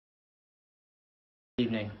Good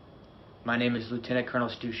evening. My name is Lieutenant Colonel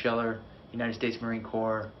Stu Scheller, United States Marine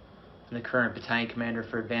Corps. I'm the current battalion commander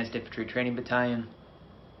for Advanced Infantry Training Battalion.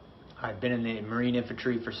 I've been in the Marine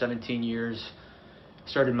Infantry for 17 years.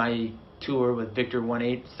 Started my tour with Victor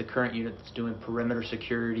 1-8. It's the current unit that's doing perimeter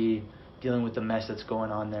security, dealing with the mess that's going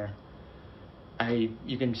on there.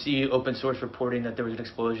 You can see open source reporting that there was an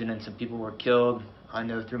explosion and some people were killed. I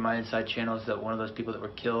know through my inside channels that one of those people that were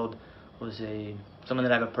killed was someone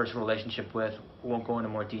that I have a personal relationship with. Won't go into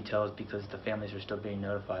more details because the families are still being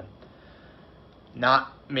notified.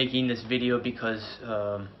 Not making this video because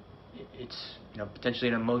it's potentially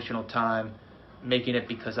an emotional time. Making it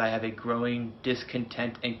because I have a growing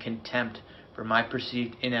discontent and contempt for my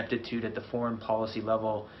perceived ineptitude at the foreign policy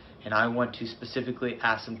level, and I want to specifically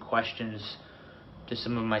ask some questions to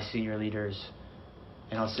some of my senior leaders.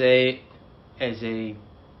 And I'll say, as a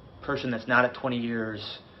person that's not at 20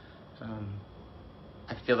 years,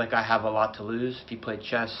 I feel like I have a lot to lose. If you play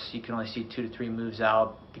chess, you can only see 2 to 3 moves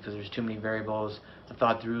out because there's too many variables. I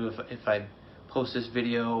thought through if I post this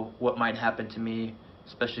video, what might happen to me,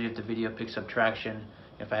 especially if the video picks up traction,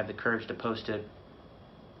 if I have the courage to post it.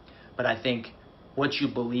 But I think what you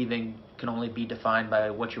believe in can only be defined by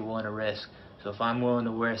what you're willing to risk. So if I'm willing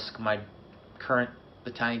to risk my current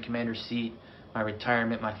battalion commander seat, my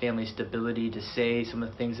retirement, my family's stability, to say some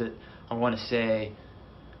of the things that I want to say,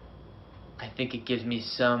 I think it gives me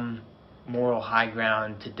some moral high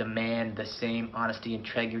ground to demand the same honesty,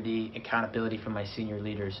 integrity, accountability from my senior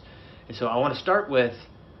leaders. And so I want to start with,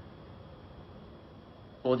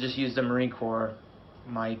 we'll just use the Marine Corps.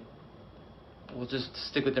 We'll just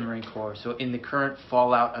stick with the Marine Corps. So in the current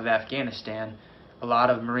fallout of Afghanistan, a lot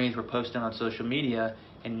of Marines were posting on social media,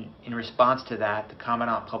 and in response to that, the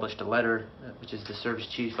Commandant published a letter, which is the service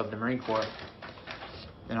chief of the Marine Corps.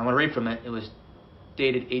 And I want to read from it. It was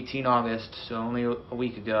dated 18 August, so only a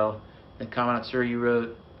week ago. The Commandant, sir, you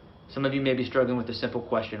wrote, "Some of you may be struggling with a simple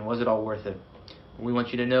question. Was it all worth it? We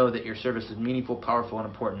want you to know that your service was meaningful, powerful, and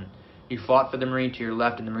important. You fought for the Marine to your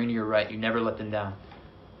left and the Marine to your right. You never let them down."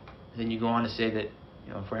 And then you go on to say that,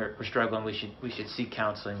 if we're struggling, we should seek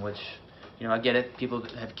counseling, which, I get it. People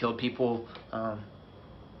have killed people.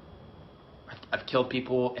 I've killed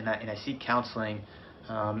people, and I seek counseling,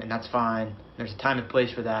 and that's fine. There's a time and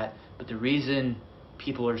place for that. But the reason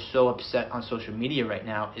people are so upset on social media right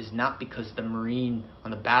now is not because the Marine on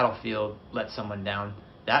the battlefield let someone down.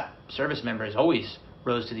 That service member has always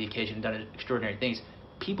rose to the occasion and done extraordinary things.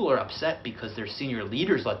 People are upset because their senior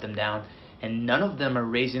leaders let them down, and none of them are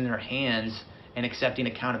raising their hands and accepting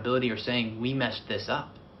accountability or saying, we messed this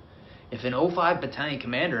up. If an 05 battalion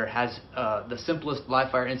commander has the simplest live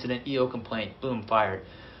fire incident EO complaint, boom, fired.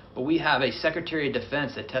 But we have a Secretary of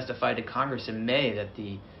Defense that testified to Congress in May that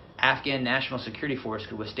the Afghan National Security Force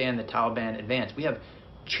could withstand the Taliban advance. We have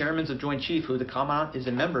chairmen of Joint Chief, who the Commandant is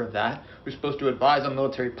a member of that, who's supposed to advise on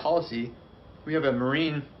military policy. We have a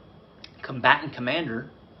Marine combatant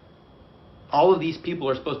commander. All of these people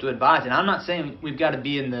are supposed to advise, and I'm not saying we've got to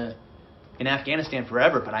be in Afghanistan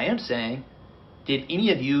forever, but I am saying, did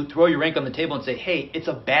any of you throw your rank on the table and say, hey, it's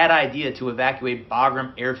a bad idea to evacuate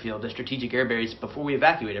Bagram Airfield, the strategic air base, before we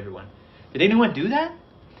evacuate everyone? Did anyone do that?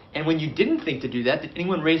 And when you didn't think to do that, did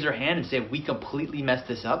anyone raise their hand and say, we completely messed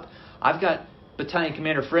this up? I've got battalion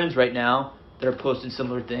commander friends right now that are posting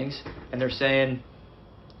similar things, and they're saying,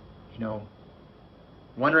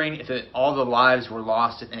 wondering if all the lives were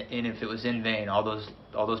lost and if it was in vain, all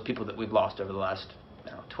those people that we've lost over the last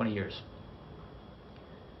 20 years.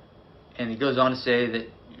 And he goes on to say that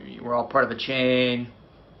we're all part of a chain.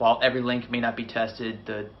 While every link may not be tested,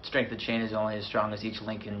 the strength of the chain is only as strong as each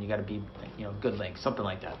link, and you got to be, good link, something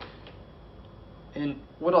like that. And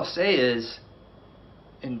what I'll say is,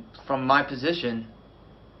 and from my position,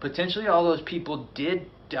 potentially all those people did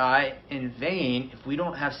die in vain if we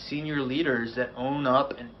don't have senior leaders that own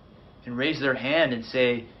up and raise their hand and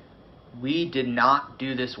say, we did not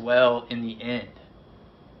do this well in the end.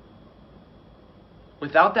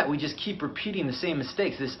 Without that, we just keep repeating the same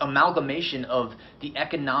mistakes. This amalgamation of the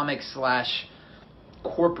economic /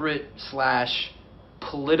 corporate /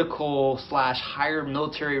 political / higher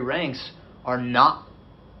military ranks are not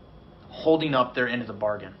holding up their end of the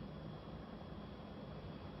bargain.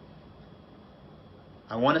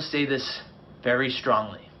 I want to say this very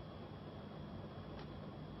strongly.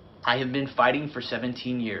 I have been fighting for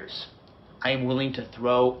 17 years. I am willing to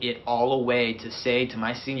throw it all away to say to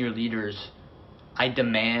my senior leaders, I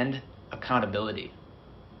demand accountability.